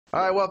All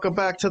right, welcome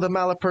back to the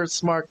Malapert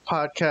Smart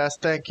Podcast.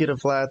 Thank you to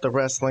Vlad, the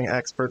wrestling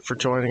expert, for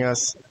joining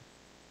us.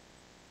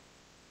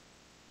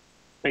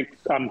 Thanks.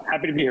 I'm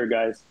happy to be here,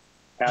 guys.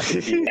 Happy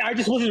to be here. I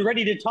just wasn't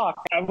ready to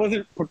talk. I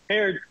wasn't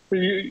prepared for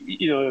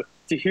you,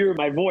 to hear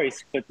my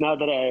voice. But now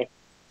that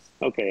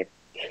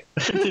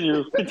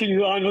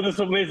continue on with this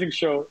amazing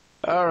show.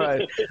 All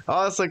right.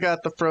 Also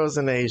got the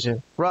Frozen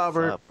Asian.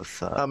 Robert,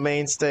 what's up? A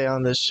mainstay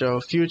on this show,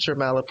 future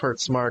Malapert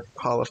Smart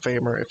Hall of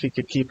Famer, if he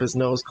could keep his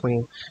nose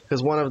clean.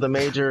 Because one of the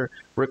major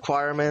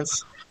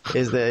requirements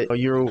is that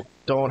you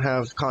don't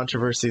have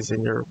controversies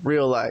in your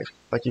real life.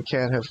 Like you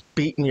can't have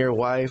beaten your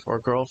wife or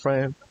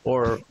girlfriend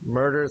or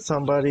murdered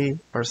somebody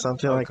or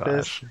something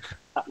this.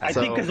 I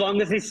think as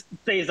long as he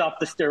stays off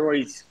the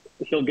steroids,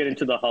 he'll get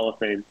into the Hall of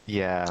Fame.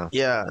 Yeah.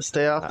 Yeah,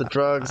 stay off the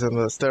drugs and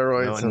the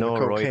steroids and the cocaine.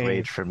 No roid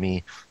rage for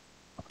me.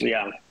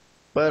 Yeah.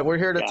 But we're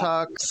here to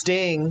talk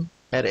Sting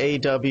at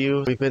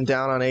AEW. We've been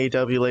down on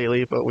AEW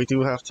lately, but we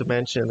do have to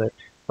mention that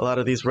a lot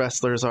of these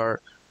wrestlers are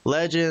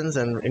legends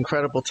and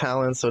incredible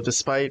talents. So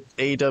despite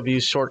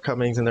AEW's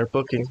shortcomings in their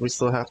bookings, we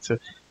still have to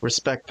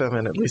respect them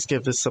and at least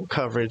give this some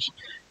coverage.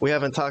 We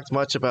haven't talked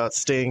much about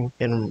Sting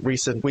in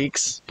recent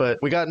weeks, but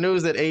we got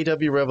news that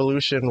AEW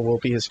Revolution will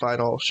be his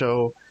final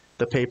show.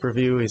 The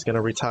pay-per-view, he's going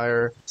to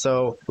retire.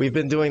 So we've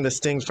been doing the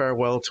Sting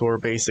farewell tour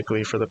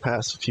basically for the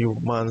past few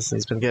months.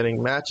 He's been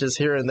getting matches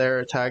here and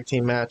there, tag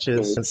team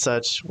matches and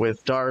such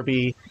with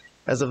Darby.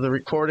 As of the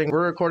recording,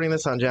 we're recording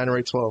this on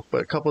January 12th,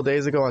 but a couple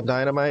days ago on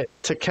Dynamite,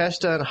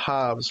 Takeshita and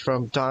Hobbs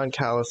from Don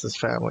Callis'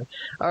 family.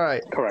 All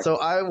right. Correct. So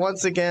I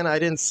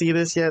didn't see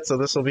this yet, so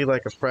this will be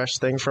like a fresh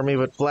thing for me,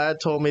 but Vlad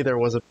told me there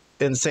was a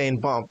insane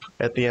bump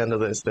at the end of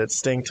this, that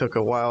Sting took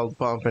a wild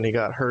bump and he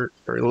got hurt,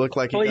 or it looked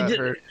like he got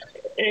hurt.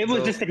 It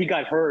was just that he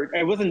got hurt.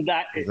 It wasn't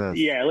that.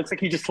 Yeah, it looks like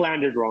he just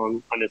landed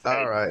wrong on his head.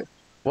 All right.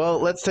 Well,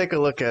 let's take a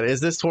look at it.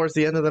 Is this towards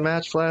the end of the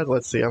match, Vlad?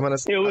 Let's see. It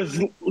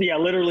was,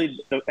 literally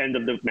the end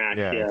of the match.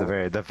 Yeah.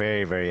 The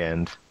very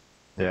end.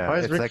 Yeah. Why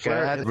is it's Ric like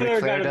Flair? Ric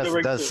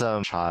Flair does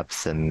some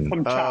chops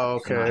and. Oh,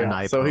 okay.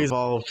 And so he's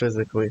involved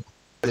physically.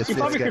 You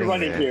probably could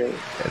run it here.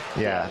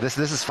 Yeah, this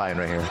is fine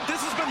right here.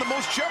 This has been the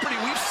most jeopardy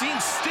we've seen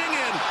Sting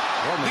in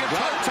the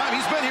entire time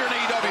he's been here in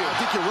AEW. I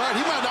think you're right.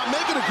 He might not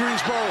make it to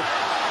Greensboro.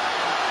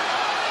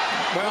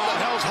 Well, what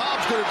the hell's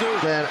Hobbs going to do?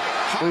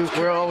 Man,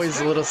 we're always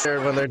a little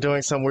scared when they're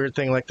doing some weird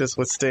thing like this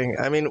with Sting.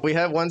 I mean, we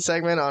have one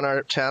segment on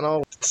our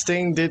channel.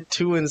 Sting did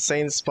 2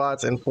 insane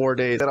spots in 4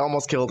 days that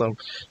almost killed him.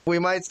 We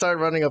might start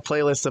running a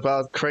playlist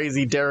about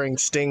crazy, daring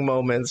Sting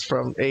moments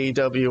from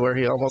AEW where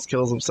he almost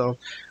kills himself.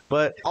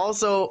 But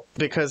also,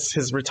 because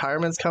his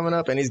retirement's coming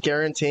up and he's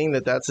guaranteeing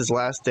that that's his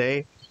last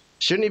day,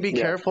 shouldn't he be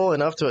careful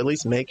enough to at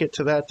least make it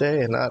to that day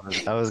and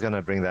not... I was going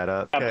to bring that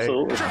up. Okay.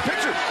 Absolutely.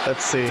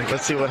 Let's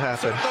see what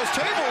happened. Those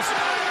tables.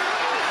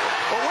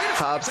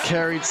 Hobbs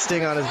carried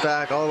Sting on his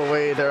back all the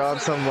way. They're on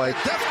some What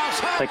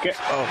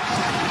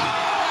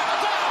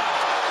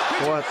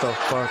the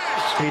fuck?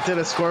 He did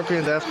a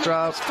scorpion death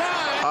drop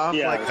off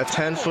like a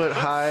 10-foot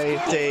high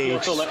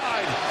stage.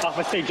 Off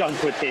a stage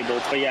onto a table,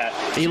 but yeah.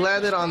 He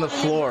landed on the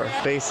floor,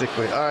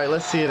 basically. All right,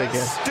 let's see it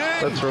again.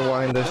 Let's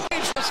rewind this.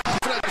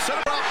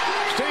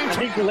 I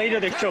think later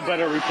they show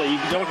better replay. You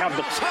don't have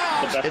the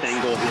best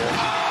angle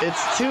here.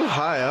 It's too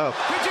high up.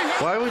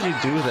 Why would you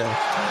do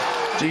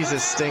that?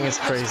 Jesus, Sting is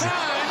crazy.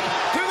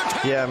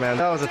 Yeah, man,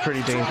 that was a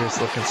pretty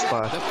dangerous looking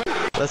spot.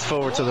 Let's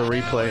forward to the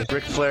replay.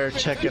 Ric Flair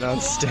checking on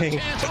Sting.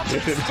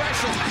 Dude,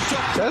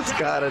 that's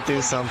gotta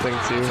do something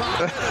too.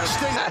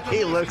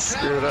 He looks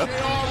screwed up.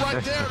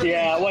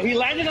 Yeah, well, he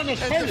landed on his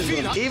head.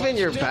 Even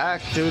your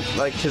back, dude,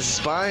 like his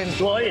spine.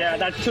 Well, yeah,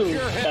 that too.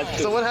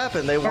 So what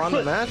happened? They won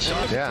the match?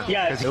 Yeah.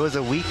 Yeah. Because it was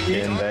a weak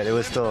pin, but it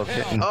was still a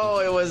pin. Oh,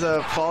 it was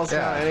a falls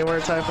count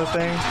anywhere type of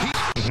thing?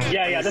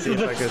 Yeah, this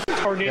is a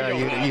tornado.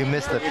 Yeah, you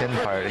missed the pin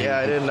part. Yeah,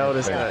 I didn't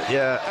notice that.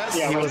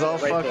 Yeah, he was all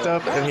fucked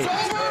up and he...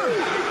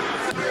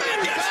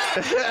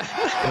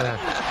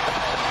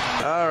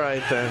 All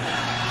right then.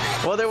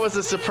 Well, there was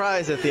a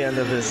surprise at the end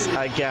of this,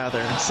 I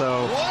gather.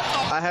 So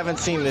I haven't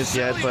seen this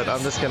yet, but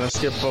I'm just gonna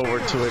skip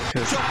forward to it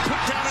because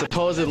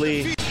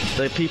supposedly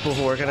the people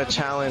who are gonna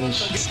challenge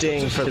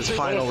Sting for his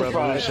final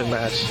Revolution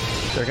match,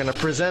 they're gonna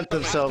present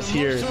themselves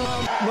here.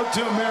 Look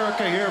to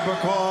America here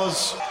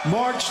because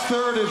March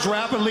 3rd is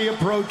rapidly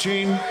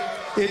approaching.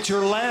 It's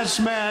your last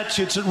match.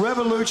 It's at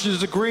Revolution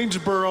at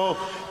Greensboro.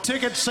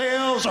 Ticket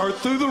sales are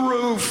through the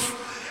roof.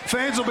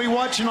 Fans will be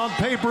watching on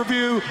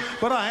pay-per-view,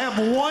 but I have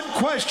one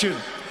question.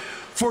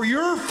 For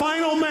your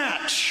final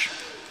match,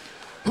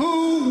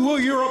 who will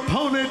your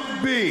opponent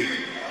be?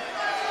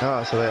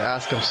 Oh, so they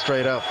ask him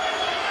straight up.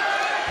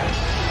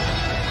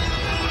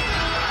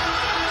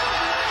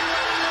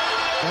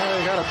 Oh,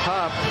 they got a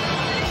pop.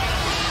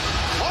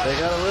 They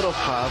got a little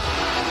pop.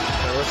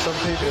 There were some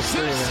people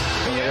screaming,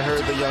 and they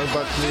heard the Young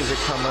Bucks music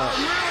come out.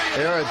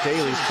 They are at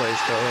Daly's place,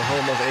 though, the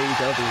home of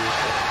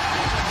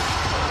AEW.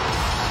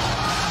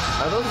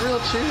 Are those real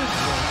cheers?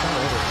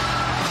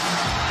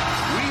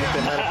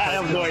 I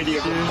have no idea.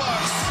 In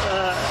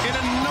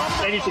a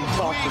number Anything's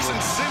possible. of weeks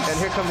and since And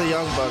here come the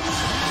Young Bucks.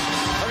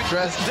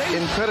 dressed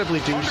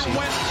incredibly douchey.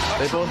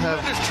 They both have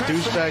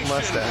douchebag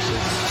mustaches.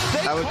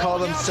 I would call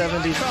them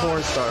 70s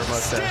porn star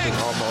mustaching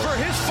almost. For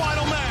his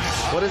final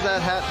match. What is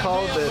that hat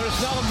called that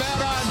It's not a bad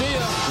idea.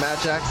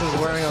 Matt Jackson's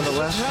wearing on the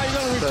left?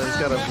 So he's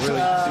got a really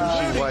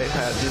douchey white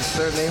hat. Is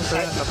there a name for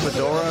that? A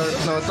fedora?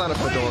 No, it's not a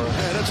fedora.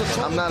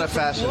 I'm not a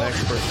fashion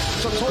expert.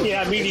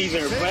 Yeah, me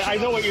neither. But I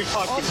know what you're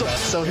talking about.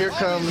 So here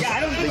comes the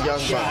Young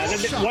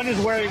Bucks. Yeah, one is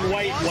wearing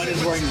white, one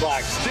is wearing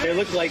black. They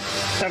look like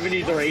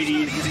 70s or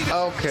 80s.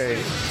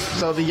 Okay,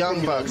 so the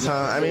Young Bucks, huh?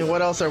 I mean,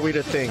 what else are we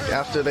to think?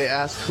 After they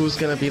ask who's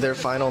going to be their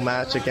final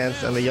match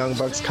against and the Young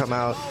Bucks come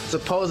out,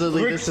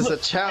 supposedly this is a I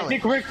challenge.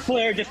 think Ric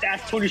Flair just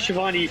asked Tony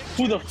Schiavone,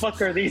 who the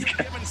fuck are these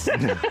guys?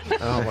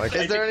 Oh my God.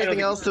 Is there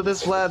anything else to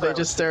this, Vlad? They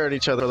just stare at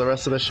each other for the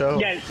rest of the show?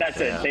 Yeah, that's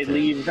it. They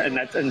leave and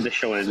the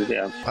show ends,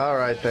 yeah. All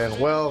right, then.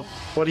 Well,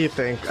 what do you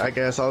think? I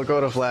guess I'll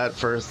go to Vlad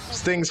first.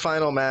 Sting's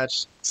final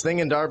match,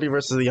 Sting and Darby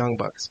versus the Young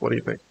Bucks. What do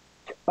you think?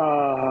 You're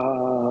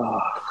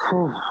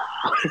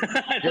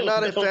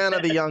not a fan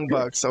of the Young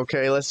Bucks,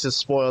 okay? Let's just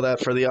spoil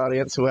that for the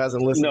audience who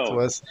hasn't listened to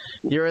us.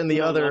 You're in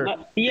the other...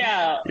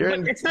 Yeah, You're but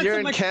in, it's not you're so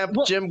in much, Camp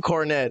well, Jim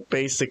Cornette,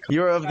 basically.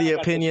 You're of the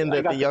opinion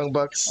that the Young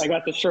Bucks... I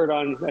got the shirt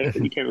on.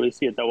 You can't really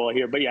see it that well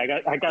here, but yeah,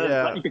 I got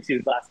Yeah. you can see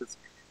the glasses.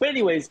 But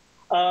anyways,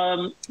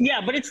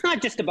 yeah, but it's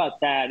not just about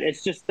that.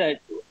 It's just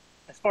that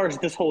as far as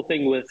this whole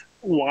thing with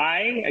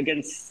why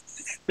against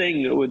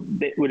Sting,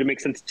 would it make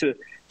sense to...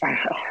 I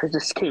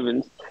just can't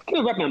even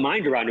wrap my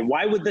mind around it.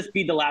 Why would this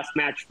be the last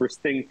match for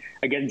Sting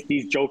against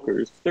these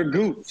jokers? They're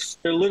goofs.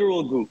 They're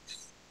literal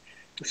goofs.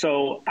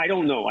 So I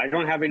don't know. I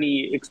don't have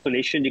any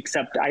explanation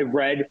except I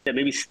read that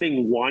maybe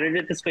Sting wanted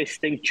it this way.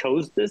 Sting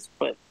chose this,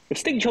 but if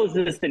Sting chose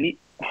this, then he...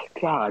 Oh,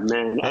 God,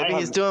 man. Maybe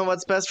he's doing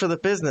what's best for the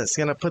business. He's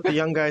going to put the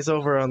young guys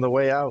over on the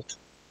way out.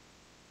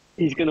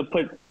 He's going to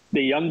put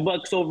the Young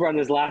Bucks over on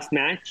his last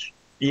match?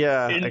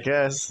 Yeah, I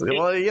guess.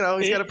 Well, you know,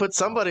 he's got to put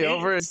somebody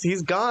over.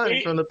 He's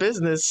gone from the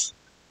business.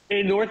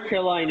 In North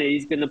Carolina,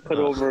 he's going to put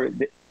over...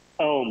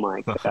 Oh,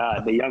 my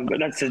God. The Young Bucks.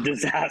 That's a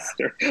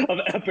disaster of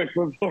epic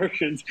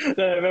proportions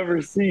that I've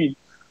ever seen.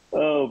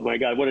 Oh, my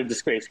God. What a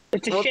disgrace.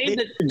 It's a shame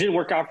that it didn't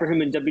work out for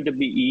him in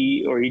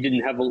WWE or he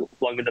didn't have a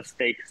long enough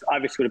stake.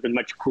 Obviously, it would have been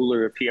much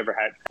cooler if he ever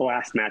had the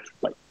last match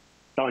like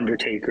The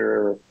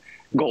Undertaker,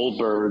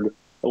 Goldberg,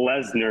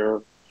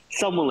 Lesnar,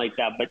 someone like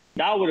that. But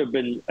that would have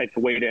been like the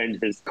way to end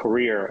his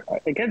career.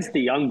 Against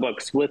the Young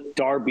Bucks with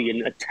Darby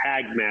in a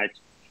tag match.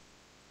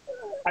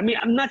 I mean,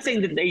 I'm not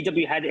saying that the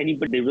AEW had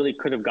anybody they really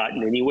could have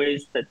gotten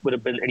anyways that would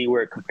have been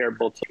anywhere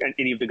comparable to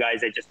any of the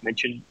guys I just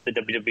mentioned the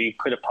WWE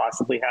could have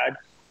possibly had.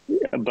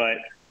 But,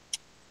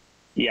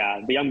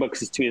 yeah, the Young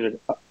Bucks is to me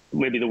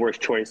maybe the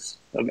worst choice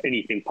of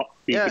anything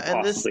you could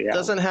and this possibly have.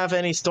 doesn't have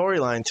any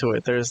storyline to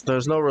it.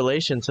 There's no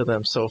relation to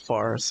them so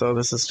far. So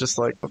this is just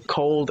like a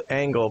cold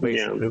angle,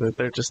 basically, that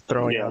they're just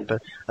throwing out there.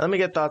 Let me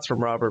get thoughts from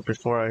Robert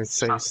before I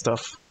say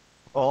stuff.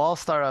 Well, I'll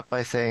start off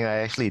by saying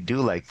I actually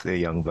do like the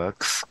Young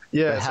Bucks.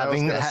 Yeah, I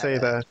was going to say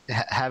that.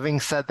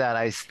 Having said that,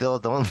 I still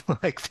don't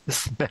like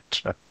this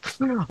matchup.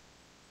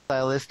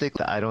 Stylistic,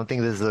 I don't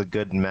think this is a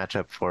good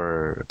matchup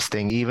for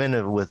Sting,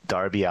 even with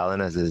Darby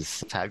Allin as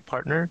his tag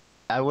partner.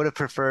 I would have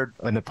preferred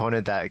an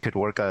opponent that could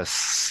work a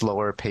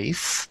slower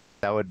pace.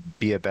 That would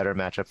be a better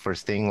matchup for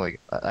Sting. Like,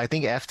 I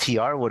think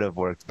FTR would have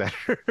worked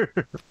better,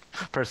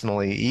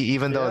 personally,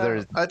 even though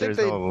there's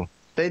no...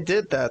 They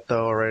did that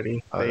though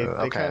already. They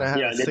kind of had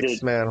a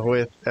 6-man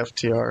with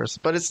FTRs,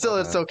 but it's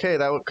okay.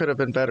 That could have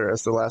been better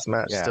as the last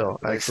match. Still,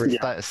 I agree.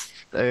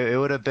 It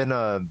would have been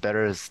a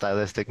better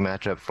stylistic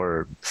matchup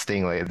for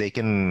Sting. Like, if they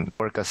can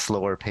work a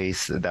slower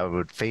pace, that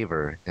would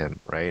favor him,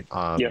 right?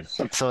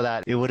 Yes. So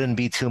that it wouldn't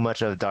be too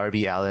much of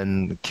Darby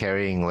Allin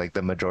carrying like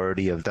the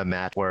majority of the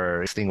match,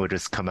 where Sting would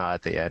just come out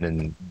at the end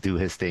and do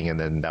his thing, and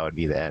then that would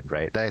be the end,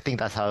 right? I think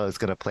that's how it's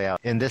gonna play out.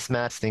 In this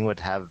match, Sting would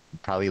have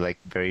probably like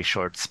very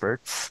short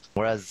spurts.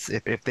 Whereas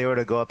if they were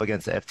to go up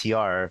against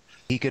FTR,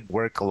 he could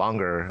work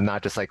longer,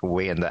 not just like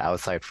wait in the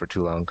outside for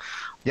too long.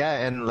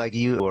 Yeah, and like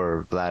you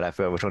or Vlad, I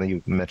forgot which one of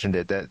you mentioned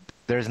it, that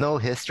there's no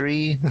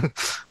history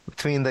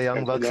between the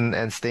Young Bucks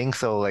and Sting,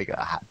 so like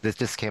this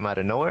just came out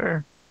of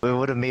nowhere. It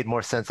would have made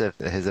more sense if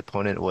his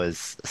opponent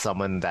was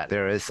someone that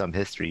there is some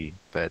history,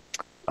 but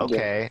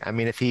okay. I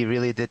mean, if he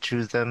really did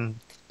choose them,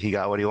 he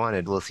got what he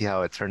wanted. We'll see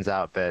how it turns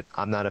out, but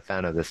I'm not a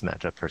fan of this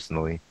matchup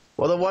personally.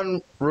 Well, the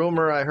one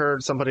rumor I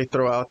heard somebody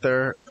throw out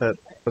there that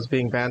was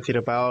being bantied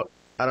about,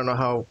 I don't know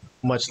how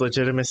much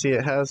legitimacy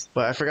it has,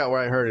 but I forgot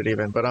where I heard it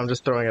even, but I'm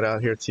just throwing it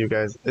out here to you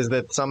guys, is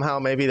that somehow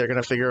maybe they're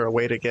going to figure a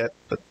way to get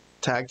the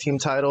tag team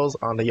titles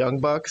on the Young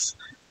Bucks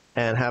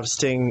and have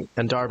Sting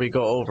and Darby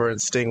go over and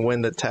Sting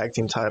win the tag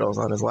team titles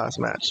on his last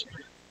match.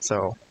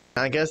 So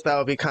I guess that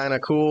would be kind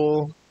of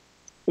cool.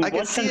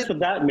 What sense would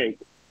that make?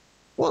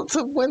 Well,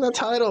 to win the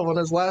title on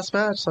his last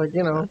match, like,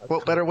 you know,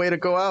 what better way to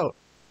go out?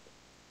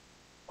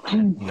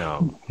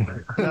 No,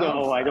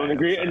 I don't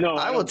agree. No,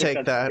 I will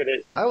take that.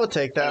 I will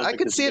take that. I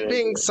could see it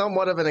being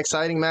somewhat of an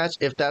exciting match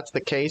if that's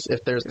the case,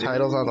 if there's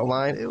titles on the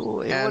line,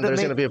 and there's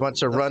going to be a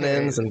bunch of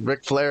run-ins, and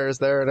Ric Flair is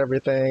there and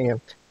everything.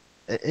 And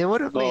it would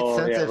have made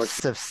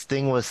sense if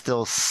Sting was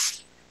still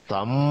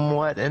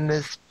somewhat in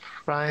his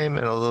prime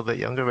and a little bit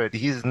younger, but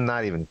he's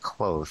not even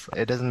close.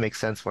 It doesn't make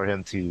sense for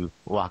him to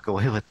walk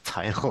away with the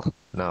title.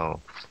 No.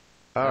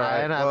 All right.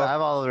 And I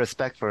have all the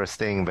respect for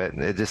Sting, but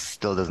it just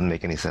still doesn't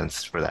make any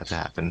sense for that to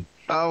happen.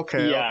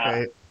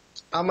 Okay.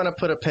 I'm going to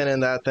put a pin in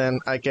that then,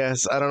 I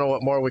guess. I don't know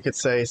what more we could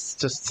say. It's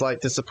just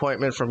slight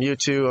disappointment from you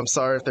two. I'm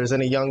sorry if there's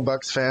any Young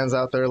Bucks fans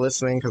out there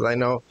listening, because I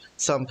know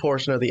some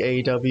portion of the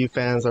AEW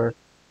fans are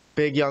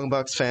big Young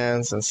Bucks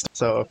fans. And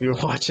so if you're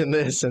watching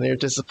this and you're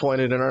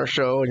disappointed in our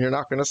show and you're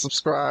not going to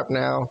subscribe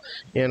now,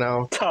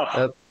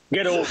 tough.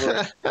 Get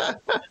over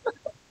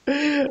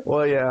it.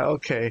 Well, yeah,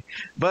 okay.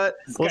 But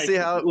we'll see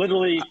how...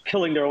 Literally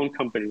killing their own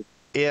company.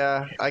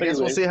 Yeah, I guess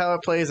we'll see how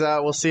it plays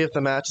out. We'll see if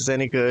the match is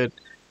any good.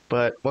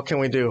 But what can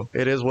we do?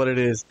 It is what it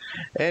is.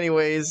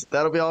 Anyways,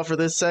 that'll be all for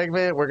this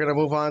segment. We're going to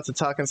move on to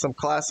talking some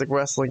classic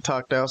wrestling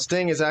talk now.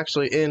 Sting is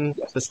actually in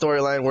the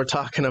storyline we're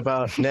talking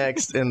about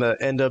next in the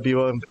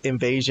NWO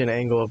invasion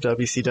angle of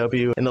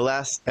WCW. In the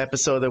last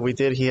episode that we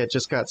did, he had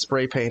just got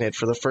spray painted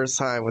for the first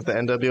time with the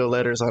NWO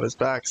letters on his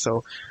back.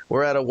 So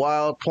we're at a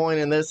wild point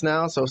in this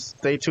now, so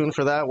stay tuned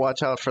for that.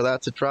 Watch out for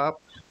that to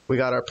drop. We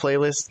got our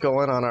playlist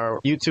going on our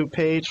YouTube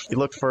page. You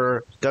look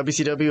for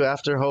WCW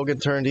After Hogan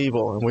Turned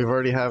Evil, and we've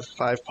already have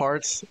 5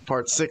 parts.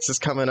 Part 6 is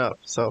coming up,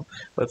 so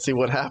let's see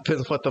what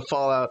happens, what the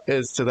fallout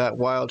is to that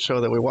wild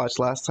show that we watched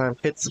last time.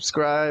 Hit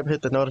subscribe,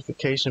 hit the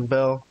notification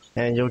bell,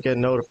 and you'll get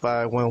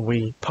notified when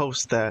we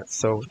post that.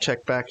 So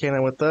check back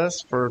in with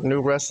us for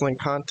new wrestling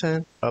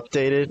content,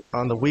 updated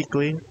on the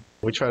weekly.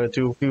 We try to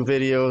do a few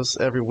videos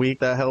every week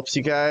that helps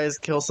you guys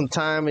kill some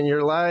time in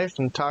your life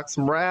and talk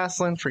some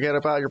wrestling. Forget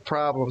about your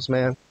problems,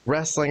 man.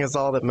 Wrestling is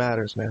all that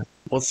matters, man.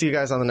 We'll see you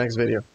guys on the next video.